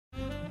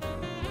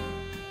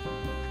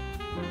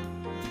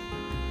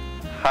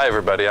Hi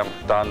everybody, I'm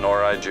Don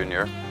Nori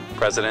Jr.,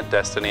 President,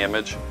 Destiny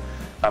Image.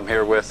 I'm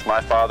here with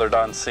my father,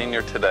 Don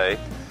Sr. today.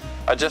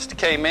 I just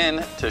came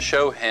in to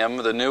show him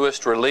the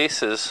newest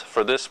releases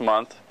for this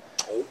month.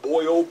 Oh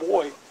boy, oh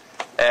boy.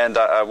 And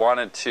I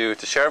wanted to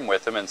share them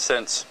with him, and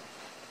since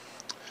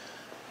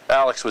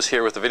Alex was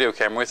here with the video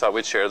camera, we thought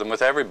we'd share them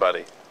with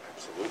everybody.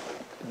 Absolutely.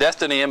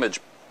 Destiny Image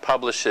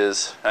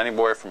publishes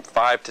anywhere from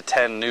 5 to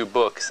 10 new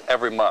books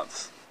every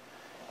month.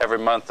 Every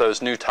month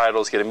those new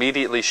titles get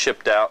immediately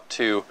shipped out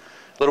to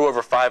a little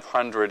over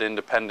 500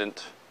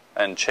 independent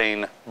and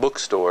chain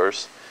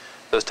bookstores.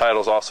 Those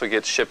titles also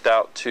get shipped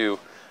out to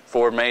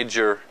 4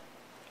 major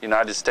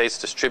United States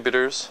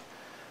distributors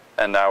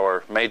and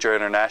our major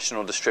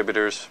international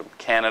distributors from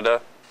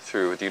Canada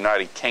through the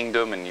United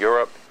Kingdom and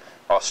Europe,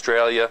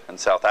 Australia and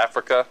South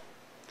Africa.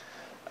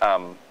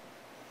 And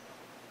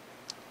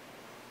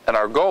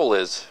our goal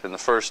is, in the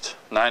first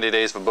 90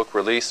 days of a book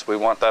release, we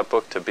want that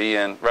book to be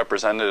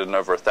represented in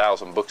over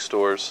 1,000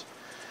 bookstores.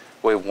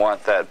 We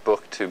want that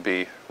book to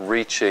be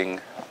reaching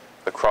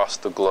across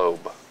the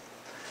globe.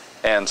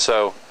 And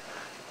so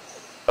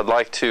I'd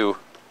like to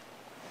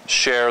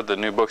share the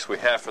new books we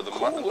have for the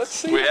month. Let's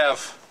see. We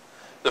have,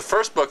 the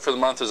first book for the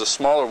month is a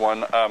smaller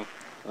one,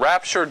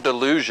 Rapture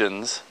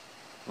Delusions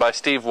by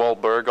Steve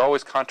Wohlberg,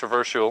 always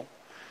controversial.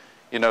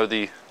 You know,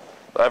 the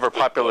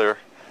ever-popular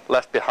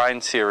Left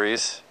Behind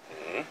series,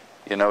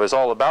 you know, is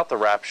all about the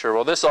rapture.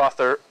 Well, this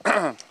author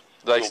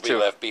likes to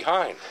left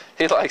behind.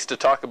 He likes to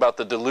talk about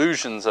the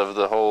delusions of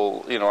the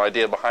whole, you know,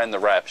 idea behind the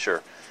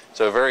rapture.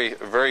 So very,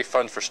 very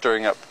fun for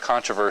stirring up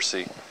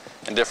controversy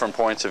and different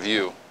points of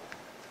view.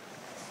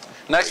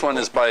 Next one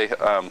is by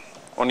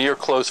one of your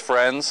close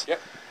friends, Yep.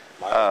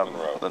 Miles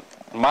Monroe.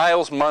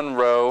 Miles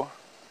Monroe,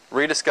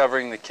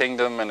 Rediscovering the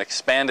Kingdom, an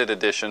expanded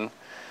edition.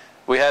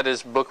 We had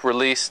his book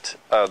released,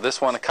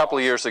 this one a couple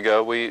of years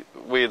ago.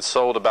 We had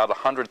sold about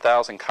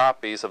 100,000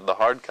 copies of the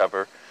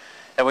hardcover.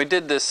 And we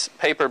did this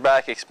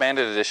paperback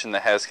expanded edition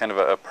that has kind of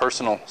a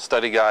personal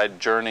study guide,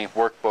 journey,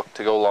 workbook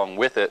to go along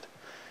with it.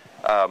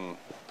 Boy,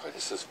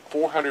 this is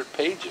 400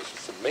 pages.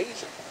 It's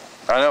amazing.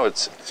 I know,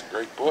 it's a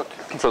great book.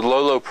 For the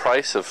low, low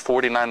price of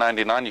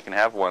 $49.99, you can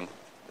have one.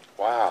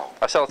 Wow.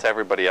 I sell it to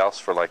everybody else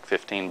for like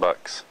 15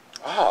 bucks.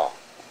 Wow.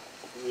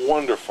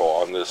 Wonderful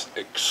on this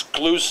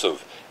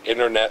exclusive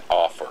internet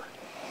offer.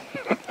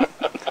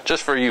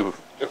 Just for you.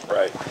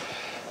 Right.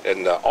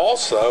 And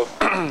also,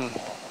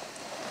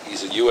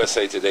 he's a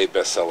USA Today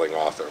best-selling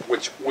author,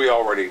 which we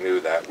already knew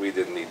that. We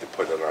didn't need to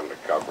put it on the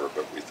cover,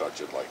 but we thought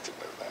you'd like to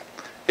know that.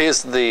 He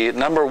is the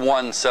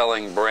 #1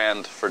 selling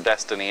brand for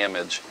Destiny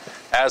Image.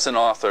 As an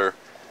author,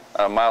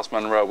 Miles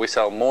Monroe, we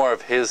sell more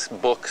of his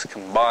books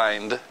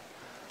combined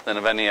than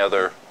of any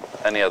other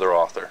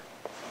author.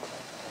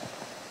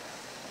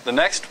 The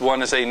next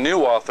one is a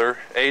new author,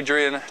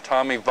 Adrian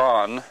Tommy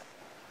Vaughn,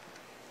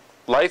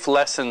 Life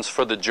Lessons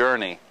for the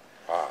Journey.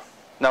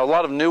 Now, a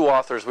lot of new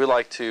authors we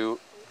like to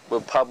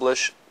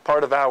publish.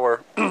 Part of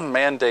our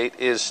mandate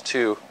is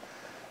to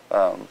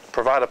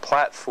provide a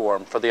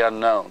platform for the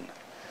unknown.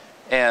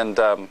 And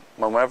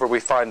whenever we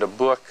find a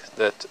book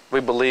that we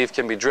believe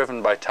can be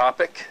driven by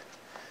topic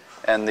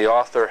and the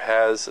author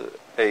has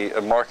a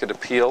market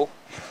appeal,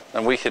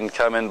 then we can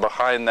come in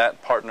behind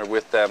that, partner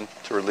with them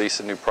to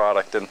release a new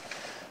product. And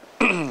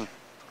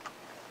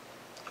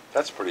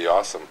that's pretty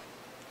awesome.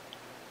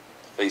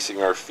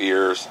 Facing our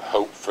fears,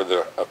 hope for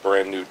a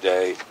brand new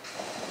day,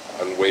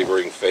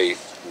 unwavering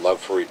faith, love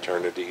for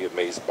eternity,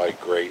 amazed by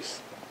grace.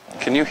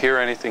 Can you hear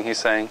anything he's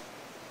saying?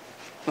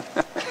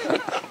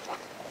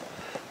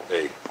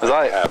 They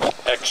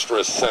have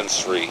extra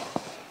sensory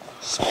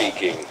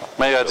speaking.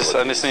 Maybe I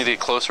just need to get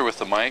closer with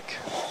the mic.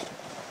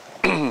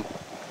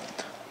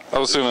 I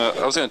was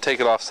gonna take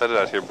it off, set it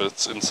out here, but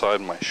it's inside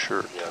my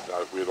shirt.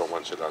 Yeah, we don't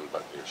want you to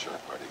unbutton your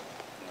shirt, buddy.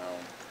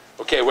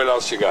 No. Okay, what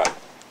else you got?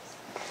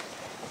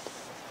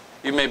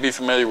 You may be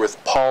familiar with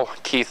Paul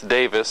Keith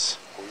Davis.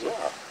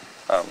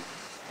 Yeah.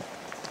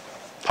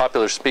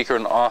 Popular speaker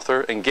and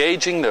author,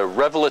 Engaging the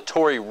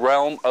Revelatory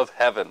Realm of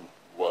Heaven.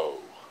 Whoa.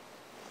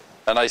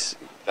 A nice...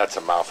 That's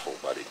a mouthful,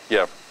 buddy.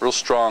 Yeah, real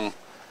strong,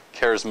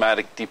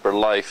 charismatic, deeper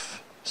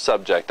life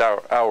subject,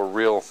 our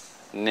real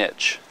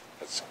niche.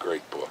 That's a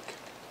great book.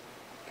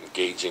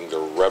 Engaging the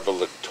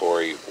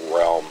Revelatory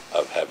Realm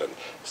of Heaven.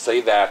 Say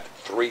that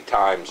 3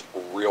 times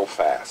real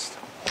fast.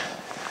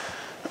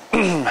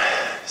 It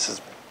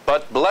says,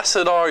 but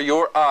blessed are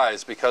your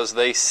eyes because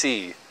they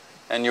see,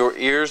 and your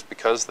ears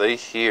because they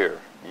hear.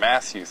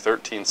 Matthew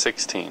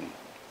 13:16.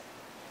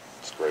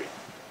 It's great.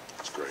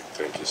 It's great.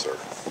 Thank you, sir.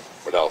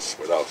 What else?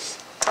 What else?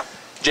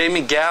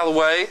 Jamie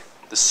Galloway,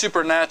 The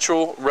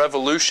Supernatural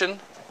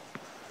Revolution.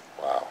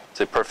 Wow.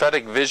 It's a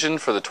prophetic vision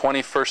for the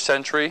 21st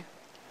century.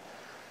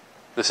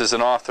 This is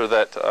an author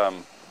that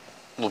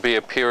will be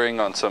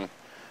appearing on some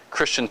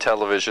Christian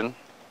television.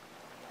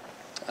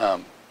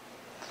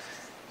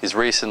 He's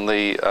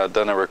recently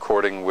done a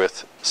recording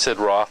with Sid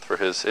Roth for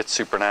his It's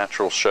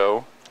Supernatural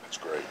show. That's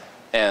great.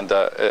 And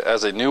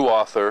as a new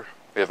author,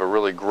 we have a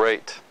really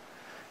great,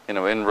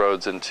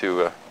 inroads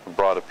into a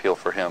broad appeal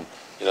for him.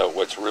 You know,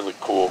 what's really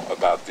cool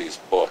about these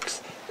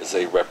books is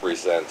they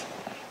represent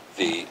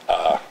the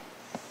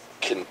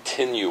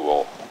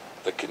continual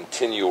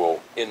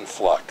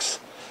influx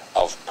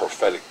of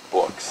prophetic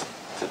books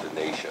to the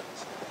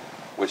nations,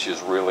 which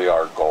is really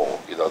our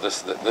goal. You know,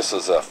 this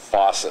is a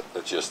faucet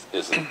that just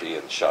isn't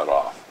being shut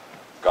off.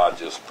 God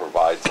just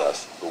provides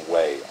us the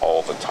way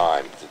all the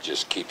time that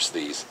just keeps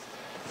these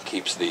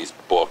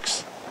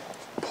books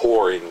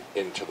pouring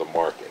into the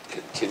market.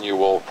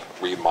 Continual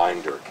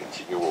reminder,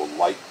 continual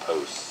light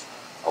posts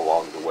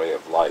along the way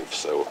of life,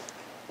 so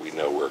we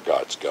know where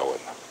God's going.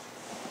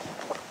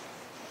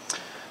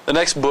 The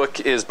next book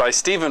is by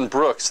Stephen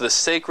Brooks, The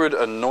Sacred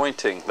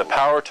Anointing, The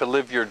Power to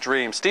Live Your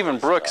Dream. Stephen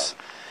Brooks,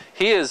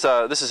 he is,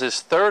 this is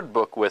his third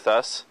book with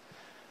us.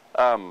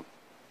 As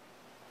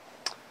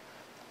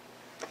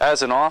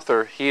an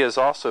author, he has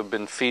also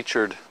been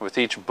featured with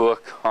each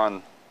book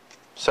on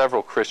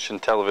several Christian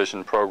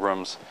television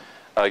programs.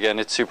 Again,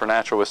 It's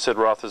Supernatural with Sid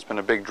Roth has been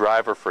a big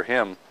driver for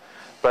him.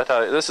 But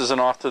this is an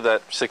author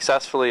that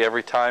successfully,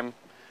 every time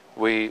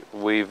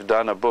we've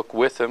done a book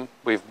with him,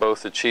 we've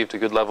both achieved a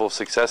good level of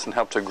success and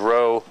helped to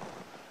grow,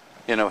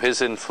 you know,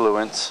 his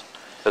influence,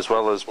 as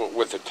well as...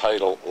 With a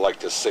title like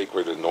The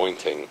Sacred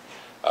Anointing,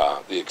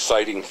 the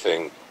exciting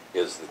thing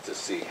is to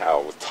see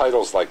how, with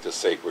titles like The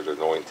Sacred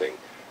Anointing,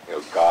 you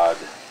know, God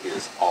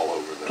is all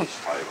over those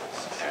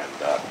titles.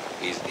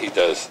 And he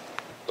does...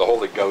 The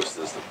Holy Ghost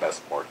is the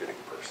best marketing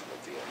person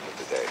at the end of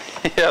the day.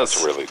 Yes.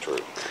 That's really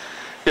true.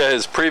 Yeah,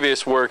 his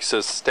previous works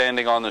is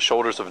Standing on the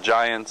Shoulders of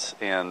Giants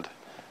and,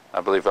 I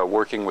believe,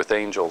 Working with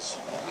Angels.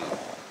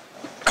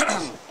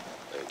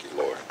 Thank you,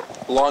 Lord.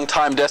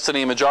 Longtime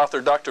Destiny Image author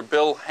Dr.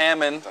 Bill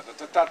Hammond.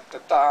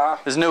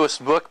 His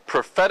newest book,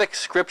 Prophetic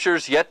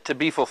Scriptures Yet to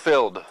Be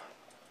Fulfilled.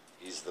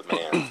 He's the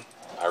man.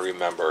 I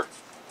remember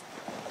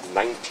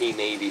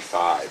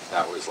 1985.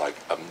 That was like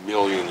a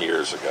million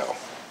years ago.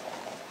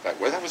 That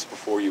was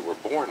before you were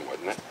born,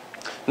 wasn't it?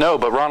 No,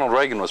 but Ronald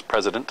Reagan was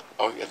president.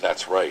 Oh, yeah,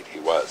 that's right. He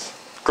was.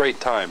 Great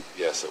time.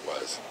 Yes, it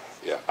was.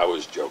 Yeah, I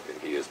was joking.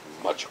 He is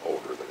much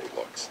older than he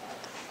looks.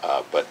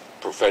 But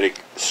prophetic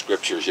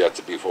scriptures yet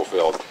to be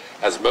fulfilled.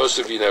 As most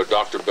of you know,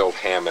 Dr. Bill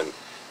Hammond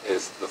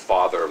is the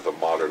father of the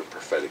modern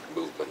prophetic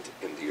movement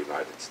in the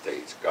United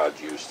States. God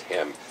used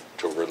him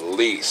to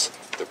release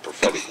the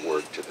prophetic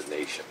word to the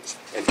nations.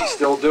 And he's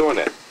still doing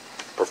it.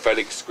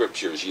 Prophetic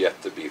scriptures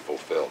yet to be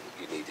fulfilled.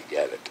 You need to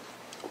get it.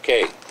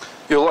 Okay.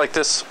 You'll like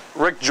this.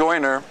 Rick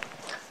Joyner,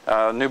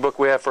 new book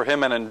we have for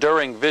him, An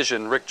Enduring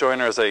Vision. Rick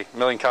Joyner is a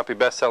million-copy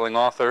best-selling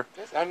author.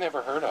 I've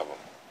never heard of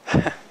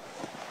him.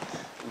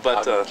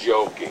 But I'm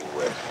joking,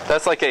 Rick.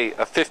 That's like a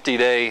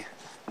 50-day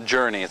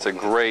journey. It's a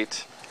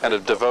great kind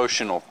of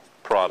devotional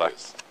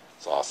product.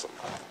 It's awesome.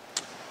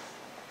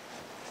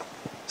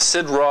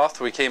 Sid Roth,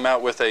 we came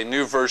out with a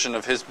new version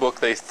of his book,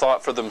 They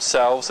Thought for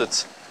Themselves.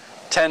 It's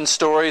 10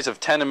 stories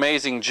of 10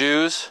 amazing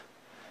Jews,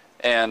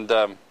 and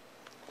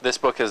this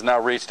book has now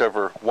reached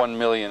over 1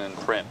 million in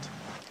print.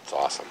 It's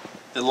awesome.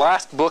 The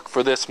last book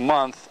for this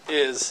month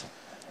is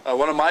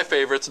one of my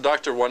favorites,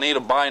 Dr. Juanita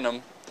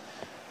Bynum.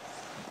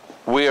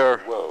 We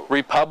are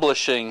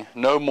republishing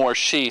No More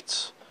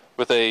Sheets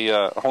with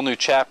a whole new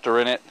chapter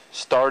in it,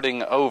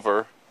 Starting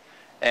Over.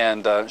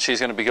 And she's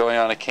going to be going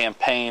on a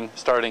campaign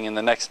starting in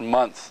the next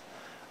month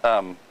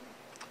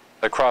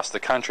across the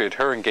country at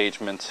her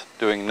engagements,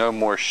 doing No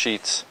More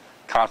Sheets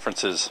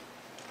conferences.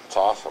 It's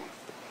awesome.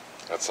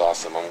 That's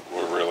awesome.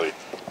 We're really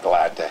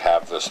glad to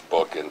have this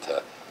book and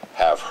to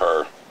have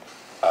her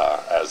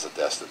as a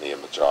Destiny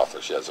Image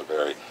author. She has a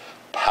very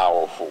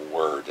powerful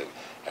word,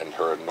 and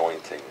her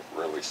anointing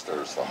really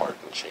stirs the heart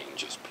and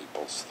changes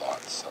people's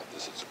thoughts. So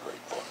this is a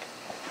great book.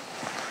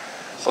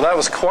 So that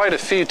was quite a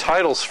few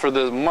titles for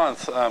the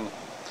month.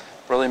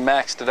 Really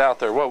maxed it out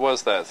there. What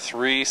was that?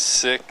 3,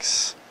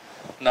 6,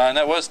 9.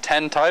 That was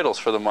 10 titles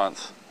for the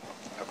month.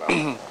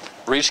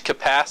 Reached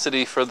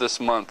capacity for this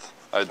month,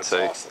 I'd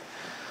say. Awesome.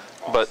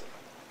 But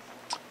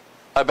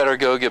I better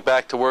go get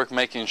back to work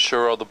making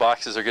sure all the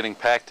boxes are getting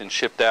packed and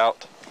shipped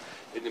out.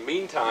 In the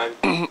meantime,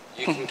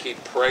 you can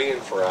keep praying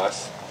for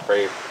us,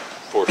 pray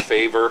for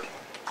favor,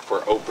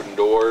 for open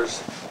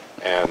doors,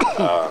 and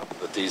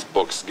that these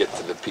books get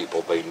to the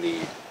people they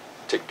need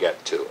to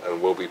get to.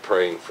 And we'll be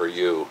praying for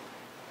you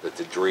that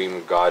the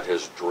dream God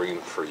has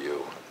dreamed for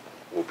you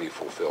will be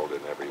fulfilled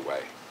in every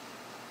way.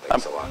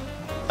 Thanks a lot.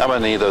 I'm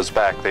going to need those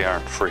back. They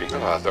aren't free.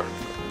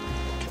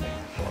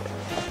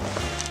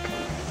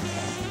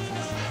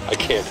 I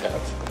can't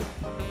have.